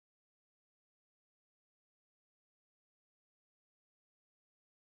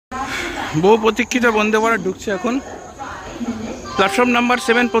বহু প্রতীক্ষিত বন্দে ভারত ঢুকছে এখন। প্ল্যাটফর্ম নাম্বার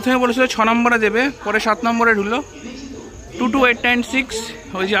 7 প্রথমে বলেছিল 6 নম্বরে দেবে, পরে 7 নম্বরে ঢুকলো। 22896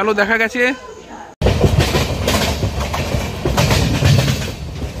 ওই যে আলো দেখা গেছে।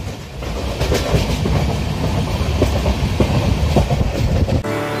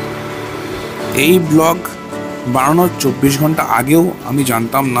 এই ব্লগ বানানোর 24 ঘন্টা আগেও আমি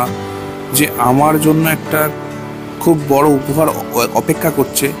জানতাম না যে আমার জন্য একটা খুব বড় উপহার অপেক্ষা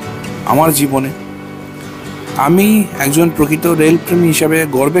করছে আমার জীবনে। আমি একজন প্রকৃত রেলপ্রেমী হিসাবে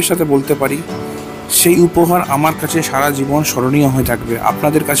গর্বের সাথে বলতে পারি সেই উপহার আমার কাছে সারা জীবন স্মরণীয় হয়ে থাকবে,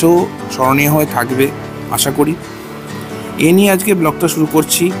 আপনাদের কাছেও স্মরণীয় হয়ে থাকবে আশা করি। এ নিয়ে আজকে ব্লগটা শুরু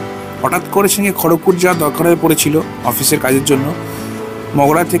করছি। হঠাৎ করে সঙ্গে খড়গপুর যাওয়ার দরকার হয়ে পড়েছিল অফিসের কাজের জন্য।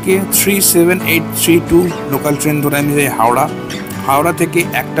 মগরা থেকে 37832 লোকাল ট্রেন ধরে আমি যাই হাওড়া। হাওড়া থেকে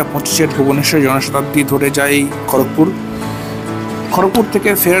 1:25 ভুবনেশ্বর জনশতাব্দী ধরে যাই খড়গপুর। খড়গপুর থেকে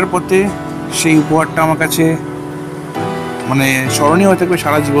ফেরার পথে সেই উপহারটা আমার কাছে মানে স্মরণীয় হয়ে থাকবে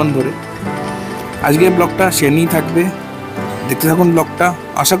সারা জীবন ধরে। আজকে ব্লগটা সে নিয়েই থাকবে, দেখতে থাকুন ব্লগটা।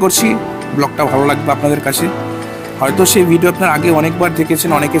 আশা করছি ব্লগটা ভালো লাগবে আপনাদের কাছে। হয়তো সেই ভিডিও আপনারা আগে অনেকবার দেখেছেন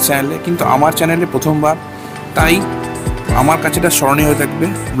অনেকের চ্যানেলে, কিন্তু আমার চ্যানেলে প্রথমবার, তাই আমার কাছে এটা স্মরণীয় হয়ে থাকবে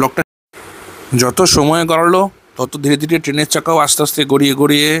ব্লগটা। যত সময় গড়ালো তত ধীরে ধীরে ট্রেনের চাকাও আস্তে আস্তে গড়িয়ে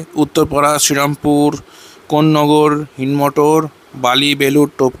গড়িয়ে উত্তরপাড়া, শ্রীরামপুর, কোন্নগর, হিনমটর, বালি, বেলুর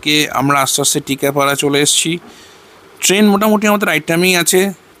টপকে আমরা আস্তে আস্তে টিকাপাড়া চলে এসেছি। ট্রেন মোটামুটি আমাদের রাইট টাইমেই আছে।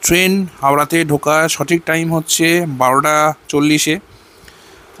 ট্রেন হাওড়াতে ঢোকার সঠিক টাইম হচ্ছে 12:40।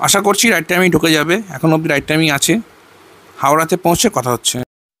 আশা করছি রাইট টাইমেই ঢুকে যাবে, এখন অবধি রাইট টাইমই আছে। হাওড়াতে পৌঁছে কথা হচ্ছে।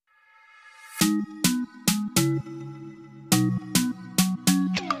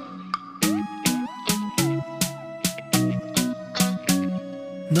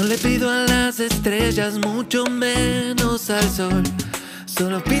 No le pido a las estrellas, mucho menos al sol.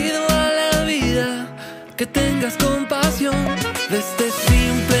 Solo pido a la vida que tengas compasión de este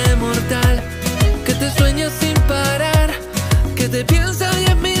simple mortal que te sueña sin parar, que te piensa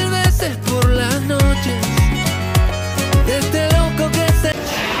 10.000 veces por las noches, de este loco que se...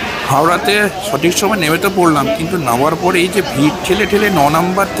 হাওড়াতে সঠিক সময় নেমে তো পড়লাম, কিন্তু নামার পরে এই যে ভিড় ঠেলে ঠেলে 9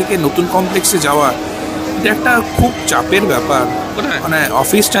 নম্বর থেকে নতুন কমপ্লেক্সে যাওয়া, এটা একটা খুব চাপের ব্যাপার, মানে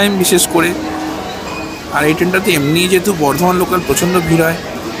অফিস টাইম বিশেষ করে। আর এই ট্রেনটাতে এমনি যেহেতু বর্ধমান লোকাল প্রচণ্ড ভিড় হয়,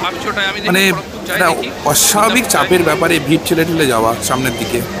 মানে একটা অস্বাভাবিক চাপের ব্যাপারে ভিড় ঠেলে ঠেলে যাওয়া সামনের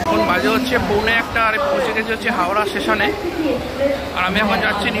দিকে। এখন বাজে হচ্ছে 1:45 আর পৌঁছে গেছে হচ্ছে হাওড়া স্টেশনে। আর আমি এখন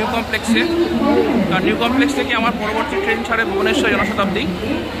যাচ্ছি নিউ কমপ্লেক্সে। আর নিউ কমপ্লেক্স থেকে আমার পরবর্তী ট্রেন ছাড়ে ভুবনেশ্বর জনশতাব্দী।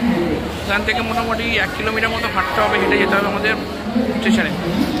 এখান থেকে মোটামুটি 1 কিলোমিটার মতো হাঁটতে হবে, হেঁটে যেতে হবে আমাদের স্টেশনে।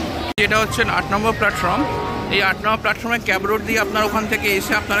 এটা হচ্ছে 8 নম্বর প্ল্যাটফর্ম। এই 8 নম্বর প্ল্যাটফর্মে ক্যাব রোড দিয়ে আপনার ওখান থেকে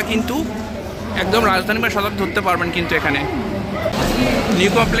এসে আপনারা কিন্তু একদম রাজধানী বা শতাব্দী ধরতে পারবেন। কিন্তু এখানে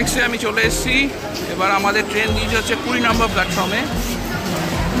নিউ কমপ্লেক্সে আমি চলে এসেছি। এবার আমাদের ট্রেন দিয়েছে হচ্ছে 20 নম্বর প্ল্যাটফর্মে।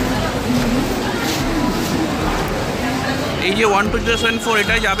 এই যে 12074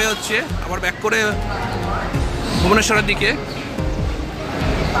 এটাই যাবে হচ্ছে আবার ব্যাক করে ভুবনেশ্বরের দিকে।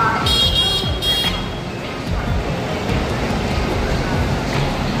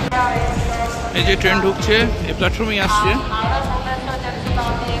 এই যে ট্রেন ঢুকছে এই প্ল্যাটফর্মেই আসছে।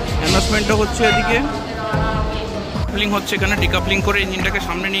 অ্যানাউন্সমেন্টও হচ্ছে এদিকে, ডিকাপলিং হচ্ছে এখানে। ডিকাপলিং করে ইঞ্জিনটাকে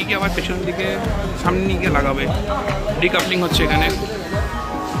সামনে নিয়ে গিয়ে আবার পেছনের দিকে সামনে নিয়ে গিয়ে লাগাবে। ডিকাপলিং হচ্ছে এখানে।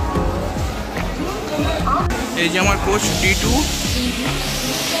 এই যে আমার কোচ D2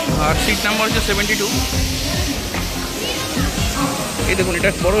 আর সিট নাম্বার হচ্ছে 72। এই দেখুন,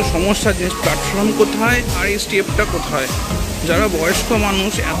 এটা বড় সমস্যা যে প্ল্যাটফর্ম কোথায় আর এই স্টেপটা কোথায়। যারা বয়স্ক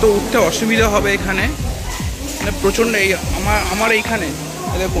মানুষ এত উঠতে অসুবিধা হবে এখানে, মানে প্রচণ্ড। এই আমার এইখানে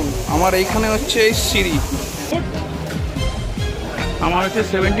দেখুন, আমার এইখানে হচ্ছে এই সিঁড়ি, আমার হচ্ছে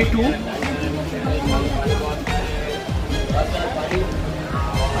 72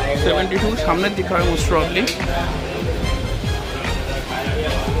 সামনের দিকে হয় মোস্ট প্রবলি।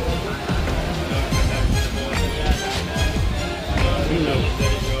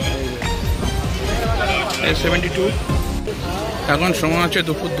 এই 72। এখন সময় হচ্ছে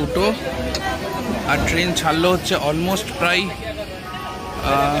দুপুর 2টো আর ট্রেন ছাড়লো হচ্ছে অলমোস্ট প্রায়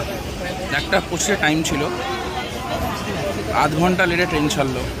 1:25 টাইম ছিল। আধ ঘন্টা লেটে ট্রেন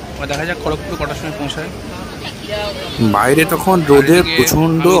ছাড়লো। দেখা যাক খড়গপুর কটার সময় পৌঁছায়। বাইরে তখন রোদের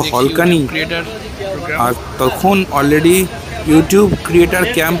প্রচণ্ড হলকানি, আর তখন অলরেডি ইউটিউব ক্রিয়েটার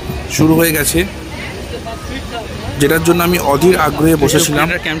ক্যাম্প শুরু হয়ে গেছে, যেটার জন্য আমি অধীর আগ্রহে বসেছিলাম।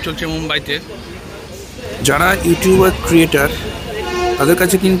 ক্যাম্প চলছে মুম্বাইতে। যারা ইউটিউবার ক্রিয়েটার তাদের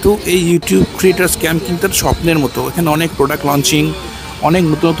কাছে কিন্তু এই ইউটিউব ক্রিয়েটার্স ক্যাম্প কিন্তু স্বপ্নের মতো। এখানে অনেক প্রোডাক্ট লঞ্চিং, অনেক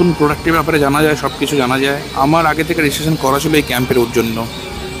নতুন নতুন প্রোডাক্টের ব্যাপারে জানা যায়, সব কিছু জানা যায়। আমার আগে থেকে রেজিস্ট্রেশন করা ছিল এই ক্যাম্পের জন্য।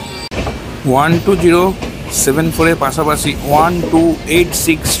 1207 পাশাপাশি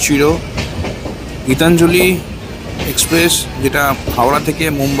 12860 গীতাঞ্জলি এক্সপ্রেস, যেটা হাওড়া থেকে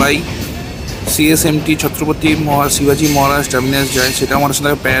মুম্বাই সিএসএমটি ছত্রপতি শিবাজি মহারাজ টার্মিনাস যায়, সেটা আমার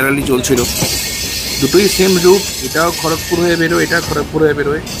সাথে প্যারালালি চলছিল। দুটোই সেম রুট, এটাও খড়গপুর হয়ে বেরোয়, এটা খড়গপুর হয়ে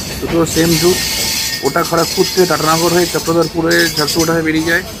বেরোয়, দুটো সেম রুট। ওটা খড়গপুর থেকে টাটানগর হয়ে চক্রধরপুর হয়ে ঝারসুগুড়া হয়ে বেরিয়ে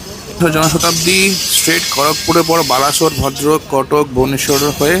যায়। জনশতাব্দী স্ট্রেট খড়গপুরের পর বালাসোর, ভদ্রক, কটক, ভুবনেশ্বর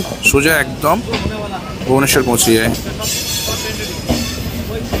হয়ে সোজা একদম ভুবনেশ্বর পৌঁছে যায়।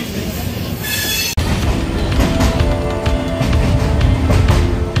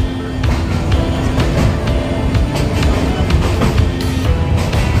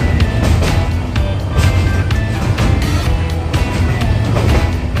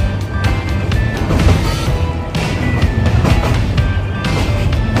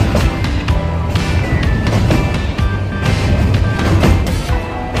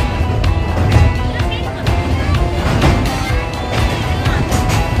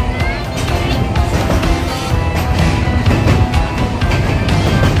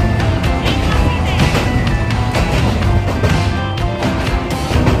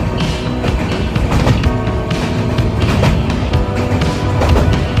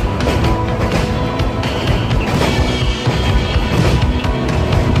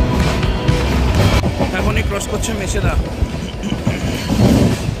 ক্রস করছে মেছেদা।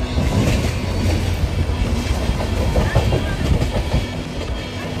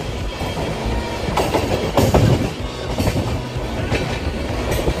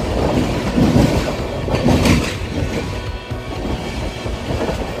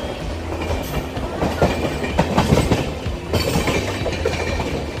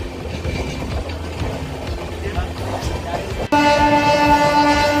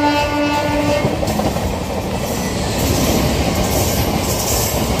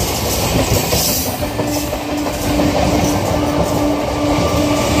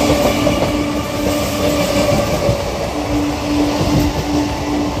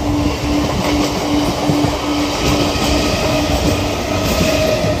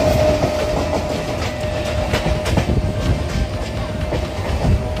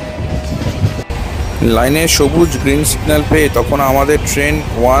 লাইনে সবুজ গ্রিন সিগন্যাল পেয়ে তখন আমাদের ট্রেন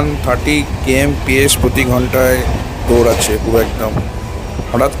 130 km/h প্রতি ঘন্টায় দৌড়াচ্ছে পুরো একদম।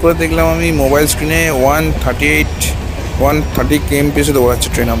 হঠাৎ করে দেখলাম আমি মোবাইল স্ক্রিনে 130 km/h দৌড়াচ্ছে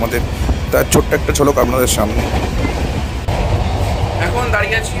ট্রেন আমাদের। তার ছোট্ট একটা ঝলক আপনাদের সামনে। এখন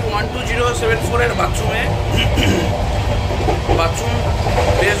দাঁড়িয়ে আছি 12074 এর বাথরুমে। বাথরুম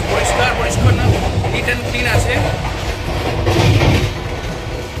বেশ পরিষ্কার না, নিট অ্যান্ড ক্লিন আছে।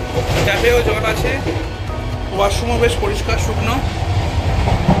 ট্যাপেও জল আছে, ওয়াশরুমও বেশ পরিষ্কার শুকনো।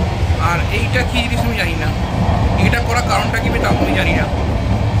 আর এইটা কী জিনিস আমি জানি না, এটা করার কারণটা কি তাও আমি জানি না।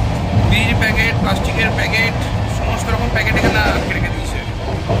 বিড়ির প্যাকেট, প্লাস্টিকের প্যাকেট, সমস্ত রকম প্যাকেট এখানে রেখে দিয়েছে।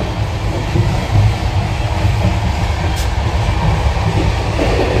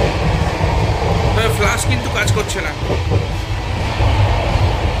 তবে ফ্লাশ কিন্তু কাজ করছে না।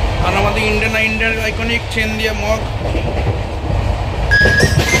 আর আমাদের ইন্ডিয়ান আইকনিক চেন দিয়ে মগ।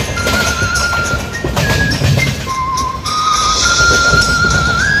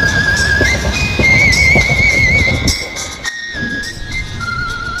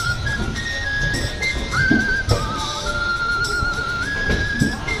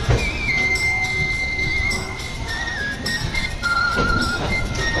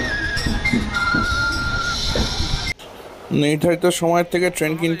 নির্ধারিত সময়ের থেকে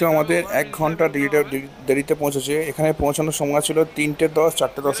ট্রেন কিন্তু আমাদের 1 ঘন্টা দেরিতে পৌঁছেছে। এখানে পৌঁছানোর সময় ছিল 3:10,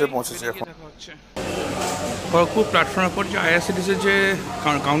 4:10 পৌঁছেছে। এখন খড়গপুর প্ল্যাটফর্মের পর যে আইআরসিটিসির যে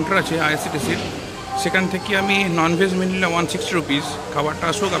কাউন্টার আছে আইআরসিটিসির, সেখান থেকে আমি ননভেজ মিল নিলাম 160 রুপিস। খাবারটা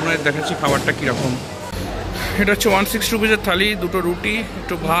আসুক আপনাদের দেখাচ্ছি খাবারটা কীরকম। এটা হচ্ছে 160 রুপিসের থালি, 2টো রুটি,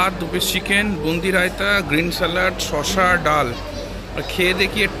 একটু ভাত, 2 piece chicken, Bundi raita, green salad, শসা, ডাল। আর খেয়ে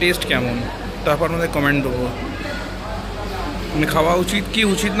দেখি এর টেস্ট কেমন, তারপর আমাদের কমেন্ট দেবো। মানে খাওয়া উচিত কি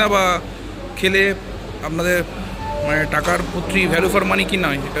উচিত না, বা খেলে আপনাদের মানে টাকার প্রতি ভ্যালু ফর মানি কি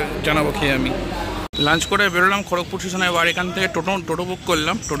নয়, এটা জানাবো খেয়ে আমি। লাঞ্চ করে বেরোলাম খড়গপুর স্টেশনে। আবার এখান থেকে টোটো বুক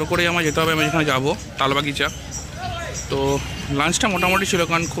করলাম। টোটো করে আমার যেতে হবে, আমি যেখানে যাবো তালবাগিচা। তো লাঞ্চটা মোটামুটি ছিল,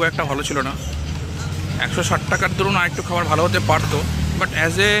 কারণ খুব একটা ভালো ছিল না। 160 টাকার ধরুন আর একটু খাবার ভালো হতে পারতো, বাট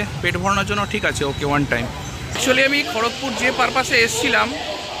অ্যাজ এ পেট ভরানোর জন্য ঠিক আছে, ওকে ওয়ান টাইম। অ্যাকচুয়ালি আমি খড়গপুর যে পারপাসে এসেছিলাম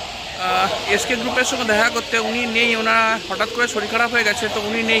এসকে গ্রুপের সঙ্গে দেখা করতে, উনি নেই, ওনার হঠাৎ করে শরীর খারাপ হয়ে গেছে, তো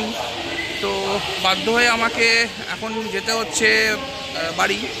উনি নেই। তো বাধ্য হয়ে আমাকে এখন যেতে হচ্ছে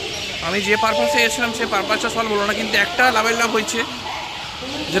বাড়ি। আমি যে পারপাসে এসেছিলাম সেই পারপাসটা সলভ হলো না, কিন্তু একটা লাভের লাভ হয়েছে,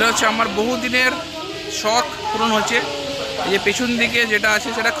 যেটা হচ্ছে আমার বহুদিনের শখ পূরণ হচ্ছে। এই যে পেছন দিকে যেটা আছে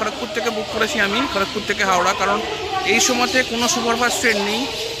সেটা খড়গপুর থেকে বুক করেছি আমি, খড়গপুর থেকে হাওড়া, কারণ এই সময়তে কোনো সুপারফাস্ট ট্রেন নেই।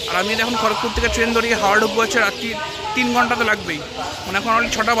 আর আমি এখন খড়গপুর থেকে ট্রেন ধরিয়ে হাওড়া ঢুকবো হচ্ছে রাত্রি 3 ঘন্টা তো লাগবেই, মানে এখন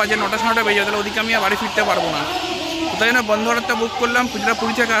অলরেডি 6টা বাজে, 9টা 9টা বেজে, তাহলে ওদিকে আমি আর বাড়ি ফিরতে পারবো না। তাই জন্য বন্ধ ভারতটা বুক করলাম, যেটা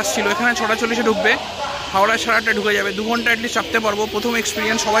পুরী থেকে আসছিল, এখানে 6টা 40-এ ঢুকবে, হাওড়ায় 8:30 ঢুকে যাবে, 2 ঘন্টা অ্যাটলিস্ট চাপতে পারবো। প্রথম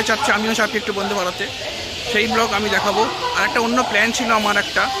এক্সপিরিয়েন্স, সবাই চাপছে, আমিও চাপছি একটু বন্ধ ভারতে, সেই ব্লগ আমি দেখাবো। আর একটা অন্য প্ল্যান ছিল আমার,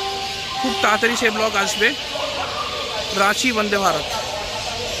 একটা খুব তাড়াতাড়ি সেই ব্লগ আসবে, রাঁচি বন্দে ভারত।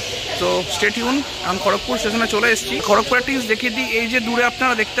 তো স্টে টিউন। আমি খড়গপুর স্টেশনে চলে এসেছি। খড়গপুর একটা জিনিস দেখিয়ে দিই, এই যে দূরে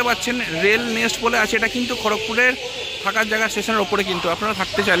আপনারা দেখতে পাচ্ছেন রেল নেস্ট বলে আছে, এটা কিন্তু খড়গপুরের থাকার জায়গা স্টেশনের ওপরে, কিন্তু আপনারা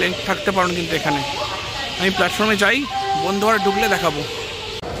থাকতে চাইলে থাকতে পারেন কিন্তু এখানে। আমি প্ল্যাটফর্মে যাই, বন্দে ভারত ঢুকলে দেখাবো।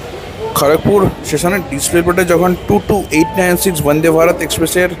 খড়গপুর স্টেশনের ডিসপ্লে বোর্ডে যখন 22896 বন্দে ভারত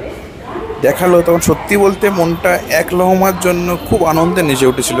এক্সপ্রেসের দেখালো, তখন সত্যি বলতে মনটা এক লহমার জন্য খুব আনন্দে নেচে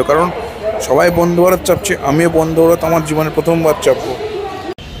উঠেছিল, কারণ সবাই বন্দে ভারত চাপছে, আমিও বন্দে ভারত আমার জীবনে প্রথমবার চাপবো।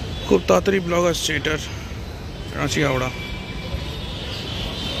 খুব তাড়াতাড়ি ব্লগ আসছে এটার, রাঁচি হাওড়া।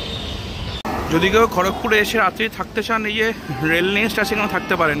 যদি কেউ খড়গপুরে এসে রাত্রি থাকতে চান, এই যে রেল নেস্ট আছে, এখানে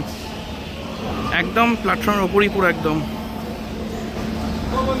থাকতে পারেন, একদম প্ল্যাটফর্মের ওপরই পুরো একদম।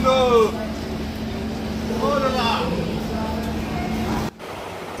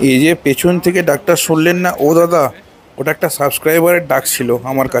 এই যে পেছন থেকে ডাকটা শুনলেন না, ও দাদা, ওটা একটা সাবস্ক্রাইবারের ডাক ছিল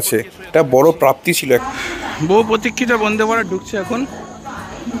আমার কাছে, এটা বড় প্রাপ্তি ছিল। বহু প্রতীক্ষিত বন্দে ভারত ঢুকছে এখন।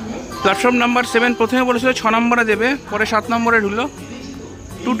 প্ল্যাটফর্ম নাম্বার 7, প্রথমে বলেছিল 6 নম্বরে দেবে, পরে 7 নম্বরে ঢুকলো।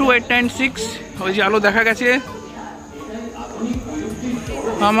 22896, ওই যে আলো দেখা গেছে।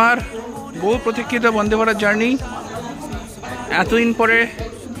 আমার বহু প্রতীক্ষিত বন্দে ভারত জার্নি এতদিন পরে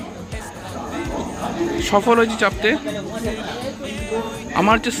সফল হয়েছে চাপতে।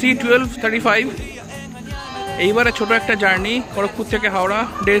 আমার হচ্ছে C1235। এইবারে ছোট একটা জার্নি খড়গপুর থেকে হাওড়া,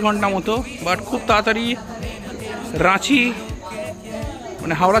 1.5 ঘন্টা মতো, বাট খুব তাড়াতাড়ি রাঁচি,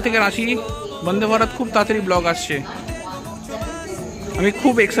 মানে হাওড়া থেকে রাঁচি বন্দে ভারত খুব তাড়াতাড়ি ব্লগ আসছে। আমি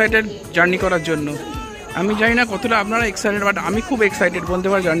খুব এক্সাইটেড জার্নি করার জন্য। আমি জানি না কতটা আপনারা এক্সাইটেড, বাট আমি খুব এক্সাইটেড বন্দে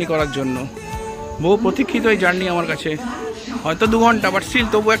ভারত জার্নি করার জন্য। বহু প্রতীক্ষিত এই জার্নি আমার কাছে, হয়তো 2 ঘন্টা, বাট স্টিল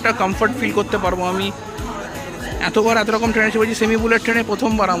তবু একটা কমফর্ট ফিল করতে পারবো। আমি এতবার এত রকম ট্রেনে চেপেছি, সেমি বুলেট ট্রেনে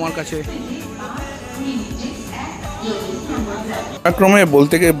প্রথমবার আমার কাছে। ক্রমে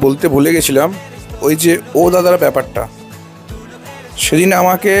বলতে ভুলে গেছিলাম, ওই যে ও দাদার ব্যাপারটা, সেদিন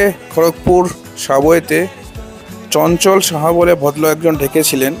আমাকে খড়গপুর সাবওয়েতে চঞ্চল সাহা বলে ভদ্র একজন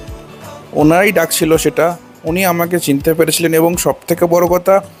ডেকেছিলেন, ওনারই ডাক ছিল সেটা, উনি আমাকে চিনতে পেরেছিলেন। এবং সবথেকে বড়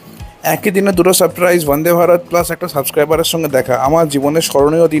কথা, একই দিনে 2টো সারপ্রাইজ, বন্দে ভারত প্লাস একটা সাবস্ক্রাইবারের সঙ্গে দেখা, আমার জীবনের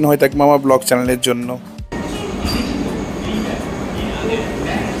স্মরণীয় দিন হয়ে থাকবে আমার ব্লগ চ্যানেলের জন্য।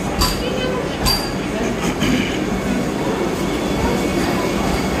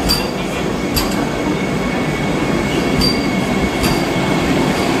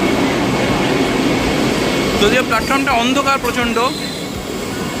 যদিও প্ল্যাটফর্মটা অন্ধকার প্রচণ্ড।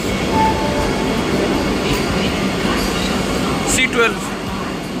 C12,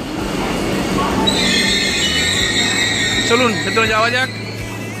 চলুন ভেতরে যাওয়া যাক,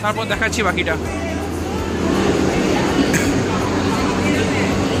 তারপর দেখাচ্ছি বাকিটা।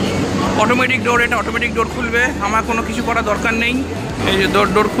 অটোমেটিক ডোর, এটা অটোমেটিক ডোর খুলবে, আমার কোনো কিছু করার দরকার নেই। এই যে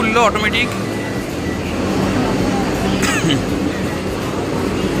ডোর খুললো অটোমেটিক।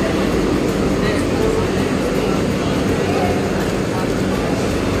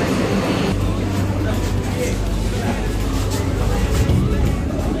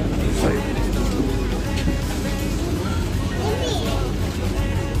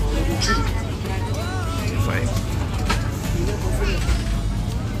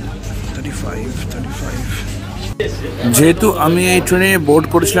 যেহেতু আমি এই ট্রেনে বোর্ড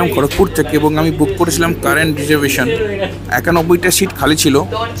করেছিলাম খড়গপুর থেকে, এবং আমি বুক করেছিলাম কারেন্ট রিজার্ভেশন, 91টা সিট খালি ছিল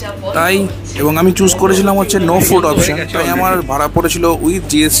তাই, এবং আমি চুজ করেছিলাম হচ্ছে নো ফুড অপশন, তাই আমার ভাড়া পড়েছিল with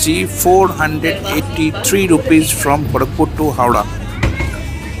GST 483 rupees from Kharagpur two Howrah.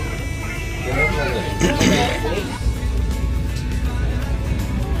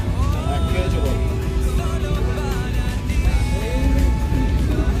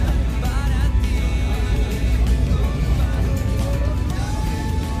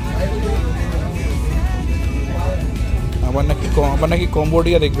 আবার নাকি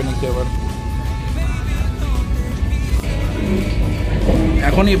কম্বোডিয়া দেখবে নাকি আবার।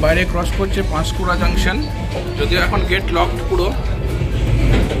 এখনই বাইরে ক্রস করছে পাঁশকুড়া জাংশন, যদিও এখন গেট লকড পুরো।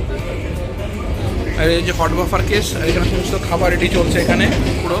 আর এই যে হট বাফার কেস, আর এখানে সমস্ত খাবার রেডি চলছে এখানে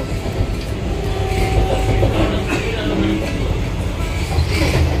পুরো।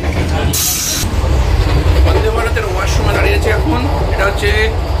 বন্দে ভারতের ওয়াশরুমে দাঁড়িয়েছে এখন, এটা হচ্ছে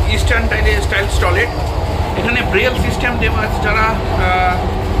ইস্টার্ন স্টাইল টয়লেট। এখানে ব্রেল সিস্টেম দেওয়া আছে, যারা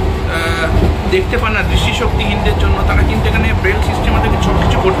দেখতে পান না, দৃষ্টিশক্তিহীনদের জন্য তারা কিন্তু এখানে ব্রেল সিস্টেম থেকে সব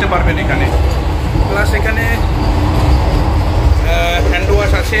কিছু করতে পারবেন এখানে। প্লাস এখানে হ্যান্ড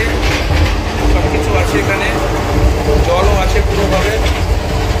ওয়াশ আছে, সব কিছু আছে এখানে, জলও আছে পুরোভাবে।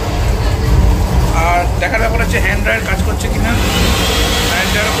 আর দেখার ব্যাপার হচ্ছে হ্যান্ড ড্রায়ার কাজ করছে কিনা। হ্যান্ড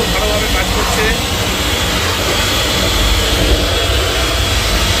ড্রায়ারও খুব ভালোভাবে কাজ করছে।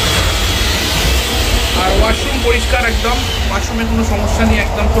 আর ওয়াশরুম পরিষ্কার একদম, ওয়াশরুমে কোনো সমস্যা নেই,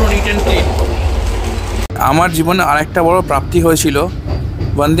 একদম পুরো নিট অ্যান্ড ক্লিন। আমার জীবনে আরেকটা বড় প্রাপ্তি হয়েছিল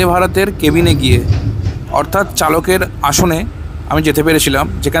বন্দে ভারতের কেবিনে গিয়ে, অর্থাৎ চালকের আসনে আমি যেতে পেরেছিলাম,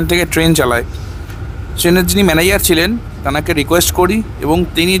 যেখান থেকে ট্রেন চালায়। ট্রেনের যিনি ম্যানেজার ছিলেন তাকে রিকোয়েস্ট করি এবং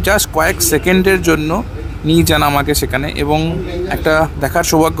তিনি জাস্ট কয়েক সেকেন্ডের জন্য নিয়ে যান আমাকে সেখানে, এবং একটা দেখার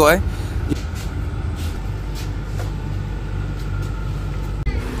সৌভাগ্য হয়।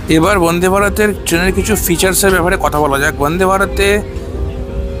 এবার বন্দে ভারতের ট্রেনের কিছু ফিচার্সের ব্যাপারে কথা বলা যাক। বন্দে ভারতে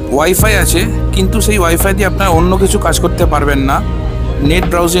ওয়াইফাই আছে, কিন্তু সেই ওয়াইফাই দিয়ে আপনারা অন্য কিছু কাজ করতে পারবেন না, নেট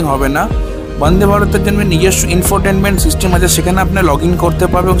ব্রাউজিং হবে না। বন্দে ভারতের জন্য নিজস্ব ইনফোটেনমেন্ট সিস্টেম আছে, সেখানে আপনারা লগ ইন করতে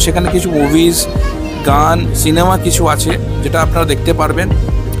পারবেন এবং সেখানে কিছু মুভিজ, গান, সিনেমা কিছু আছে যেটা আপনারা দেখতে পারবেন।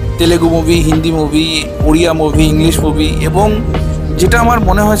 Telugu movie, Hindi movie, Odia movie, English movie. এবং যেটা আমার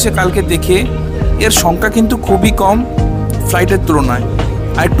মনে হয়েছে কালকে দেখে, এর সংখ্যা কিন্তু খুবই কম ফ্লাইটের তুলনায়,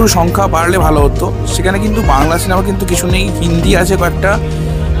 আর একটু সংখ্যা বাড়লে ভালো হতো। সেখানে কিন্তু বাংলা সিনেমা কিন্তু কিছু নেই, হিন্দি আছে কয়েকটা,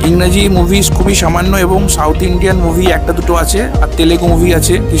 ইংরেজি মুভিজ খুবই সামান্য, এবং সাউথ ইন্ডিয়ান মুভি একটা দুটো আছে, আর তেলেগু মুভি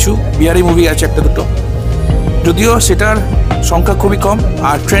আছে কিছু, বিহারি মুভি আছে একটা দুটো, যদিও সেটার সংখ্যা খুবই কম।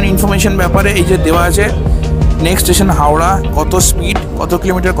 আর ট্রেন ইনফরমেশন ব্যাপারে এই যে দেওয়া আছে, নেক্সট স্টেশন হাওড়া, কত স্পিড, কত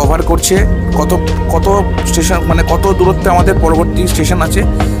কিলোমিটার কভার করছে, কত স্টেশন, মানে কত দূরত্বে আমাদের পরবর্তী স্টেশন আছে,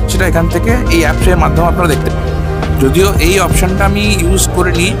 সেটা এখান থেকে এই অ্যাপসের মাধ্যমে আপনারা দেখতে পাবেন। যদিও এই অপশানটা আমি ইউজ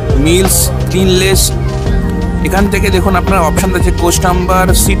করিনি, মিলস, ক্লিনলেস, এখান থেকে দেখুন আপনার অপশান আছে কোচ নাম্বার,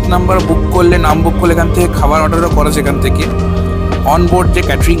 সিট নাম্বার বুক করলে, নাম বুক করলে এখান থেকে খাবার অর্ডারও করা যায়। এখান থেকে অনবোর্ড যে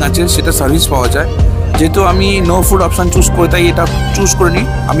ক্যাটারিং আছে সেটা সার্ভিস পাওয়া যায়। যেহেতু আমি নো ফুড অপশান চুজ করি, তাই এটা চুজ করে নিই।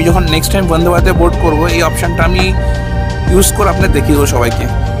 আমি যখন নেক্সট টাইম বন্দে ভারতে বোর্ড করবো, এই অপশানটা আমি ইউজ করে আপনার দেখিয়ে দেবো সবাইকে।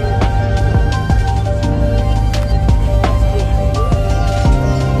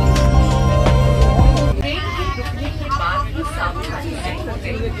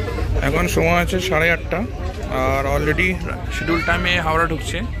 এখন সময় আছে 8:30, আর অলরেডি শিডিউল টাইমে হাওড়া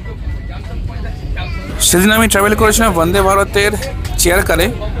ঢুকছে। সেদিন আমি ট্রাভেল করেছিলাম বন্দে ভারতের চেয়ার কারে,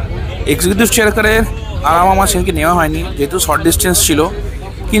 এক্সিকিউটিভ চেয়ার কারের আরাম আমার সেদিনকে নেওয়া হয়নি, যেহেতু শর্ট ডিস্টেন্স ছিল।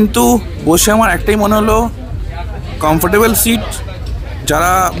 কিন্তু বসে আমার একটাই মনে হলো, কমফোর্টেবল সিট,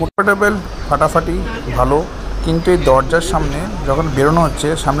 যারা কমফোর্টেবল ফাটাফাটি ভালো, কিন্তু এই দরজার সামনে যখন বেরোনো হচ্ছে,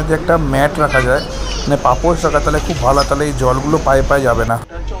 সামনে যে একটা ম্যাট রাখা যায়, মানে পাপোশ রাখা, তাহলে খুব ভালো, তাহলে এই জলগুলো পায়ে পায়ে যাবে না।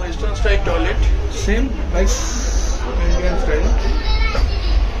 Western style toilet, same like Indian style.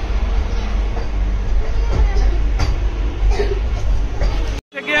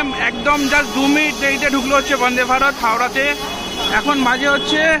 একদম জাস্ট 2 মিনিট দেরিতে ঢুকলো হচ্ছে বন্দে ভারত হাওড়াতে। এখন বাজে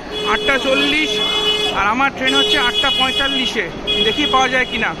হচ্ছে 8:40, আর আমার ট্রেন হচ্ছে 8:45-এ। দেখি পাওয়া যায়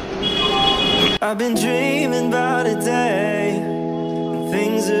কিনা। I've been dreaming about a day when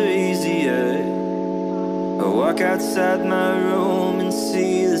things are easier. I walk outside my room and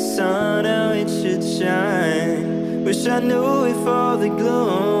see the sun, how it should shine. Wish I knew if all the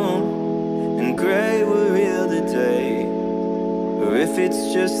gloom and gray were real today, or if it's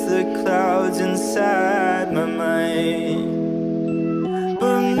just the clouds inside my mind.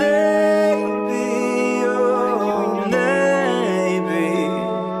 But maybe, oh maybe,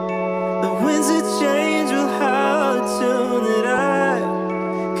 the winds of change will howl a tune that I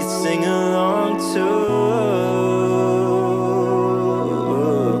could sing along to.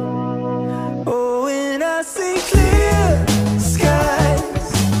 Oh, when I see clear skies,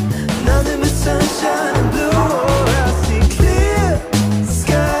 nothing but sunshine and blue. Oh, I see clear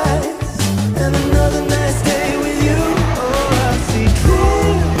skies and another nice day with you. Oh, I see clear.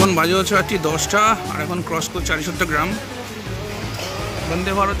 এখন বাজে হচ্ছে 10টা, আর এখন cross করছে 48 গ্রাম।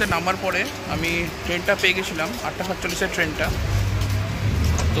 বন্দে ভারতে নামার পরে আমি ট্রেনটা পেয়ে গেছিলাম, 8:47-এর ট্রেনটা।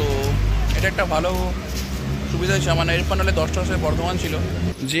 তো এটা একটা ভালো সুবিধা হয়েছে আমার। এরপর নাহলে 10টা বর্ধমান ছিল।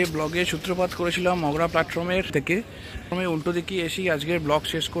 যে ব্লগে সূত্রপাত করেছিলাম মগরা প্ল্যাটফর্মের থেকে, আমি উল্টো দিকে এসেই আজকের ব্লগ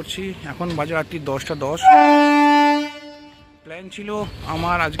শেষ করছি। এখন বাজে 10:10। প্ল্যান ছিল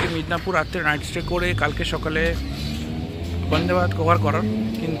আমার আজকে মিদনাপুর রাত্রে নাইট স্টে করে কালকে সকালে বন্দে ভারত কভার করার,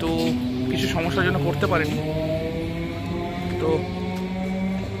 কিন্তু কিছু সমস্যার জন্য করতে পারিনি। তো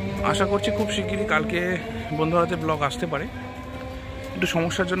আশা করছি খুব শিগগিরই কালকে বন্দে ভারতের ব্লগ আসতে পারে, একটু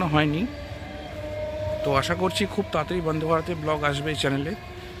সমস্যার জন্য হয়নি। তো আশা করছি খুব তাড়াতাড়ি বন্দে ভারতের ব্লগ আসবে এই চ্যানেলে।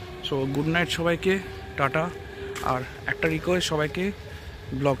 সো গুড নাইট সবাইকে। টাটা। আর একটা রিকোয়েস্ট সবাইকে,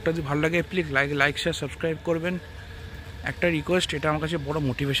 ব্লগটা যদি ভালো লাগে প্লিজ লাইক শেয়ার সাবস্ক্রাইব করবেন। একটা রিকোয়েস্ট, এটা আমার কাছে বড়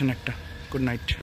মোটিভেশন একটা। Good night.